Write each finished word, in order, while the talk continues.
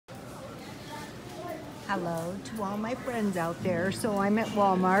hello to all my friends out there. So I'm at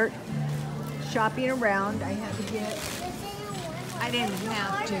Walmart shopping around. I had to get, I didn't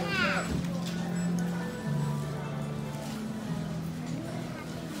have to,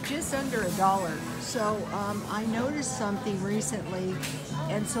 but just under $1. So I noticed something recently,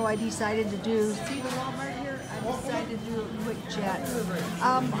 and so I decided to do, see the Walmart here? I decided to do a quick chat.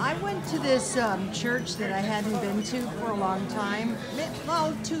 I went to this church that I hadn't been to for a long time,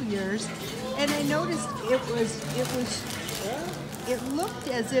 well, 2 years, and I noticed it looked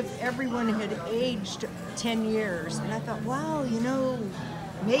as if everyone had aged 10 years, and I thought, wow, you know,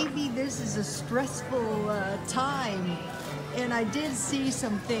 maybe this is a stressful time. And I did see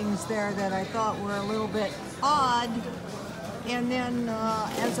some things there that I thought were a little bit odd. And then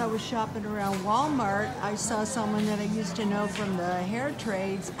as I was shopping around Walmart, I saw someone that I used to know from the hair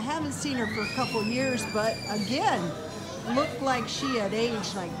trades. I haven't seen her for a couple years, but again, looked like she had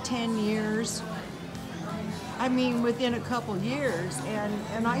aged like 10 years. I mean, within a couple years,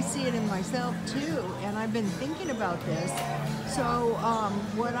 and I see it in myself too, and I've been thinking about this. So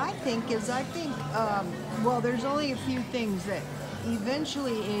what I think is, well, there's only a few things that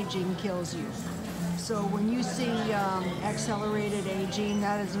eventually aging kills you. So when you see accelerated aging,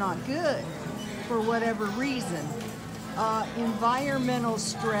 that is not good for whatever reason. Environmental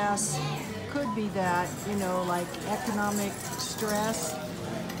stress could be that, you know, like economic stress.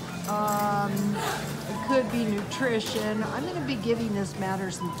 It could be nutrition. I'm going to be giving this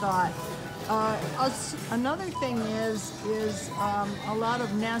matter some thought. Another thing is a lot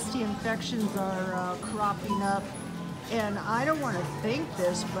of nasty infections are cropping up, and I don't want to think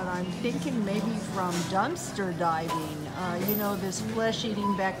this, but I'm thinking maybe from dumpster diving. You know, this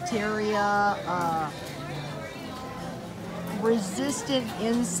flesh-eating bacteria, resistant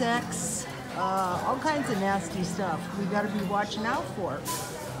insects, all kinds of nasty stuff we got to be watching out for.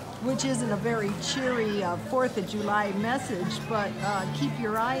 Which isn't a very cheery 4th of July message, but keep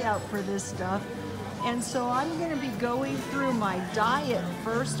your eye out for this stuff. And so I'm going to be going through my diet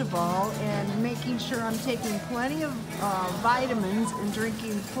first of all and making sure I'm taking plenty of vitamins and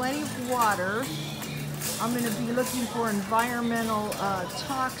drinking plenty of water. I'm going to be looking for environmental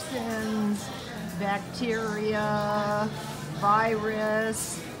toxins, bacteria,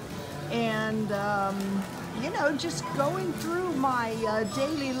 virus, and you know, just going through my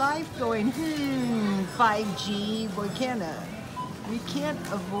daily life going, 5G, we can't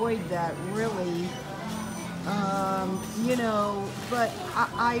avoid that really, you know, but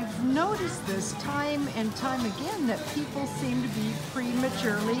I've noticed this time and time again that people seem to be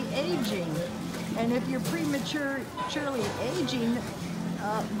prematurely aging. And if you're prematurely aging,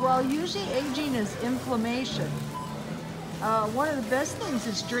 well, usually aging is inflammation. One of the best things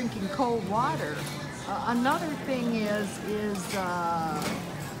is drinking cold water. Another thing is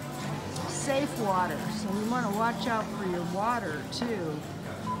safe water, so we want to watch out for your water too.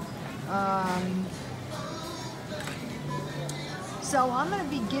 So I'm going to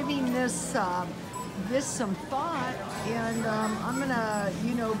be giving this some thought, and I'm going to,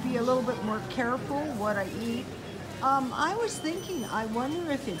 you know, be a little bit more careful what I eat. I was thinking, I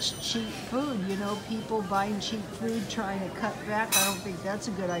wonder if it's cheap food, you know, people buying cheap food, trying to cut back. I don't think that's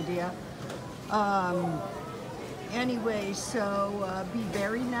a good idea. Anyway, so be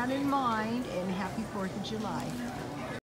bearing that in mind, and happy 4th of July.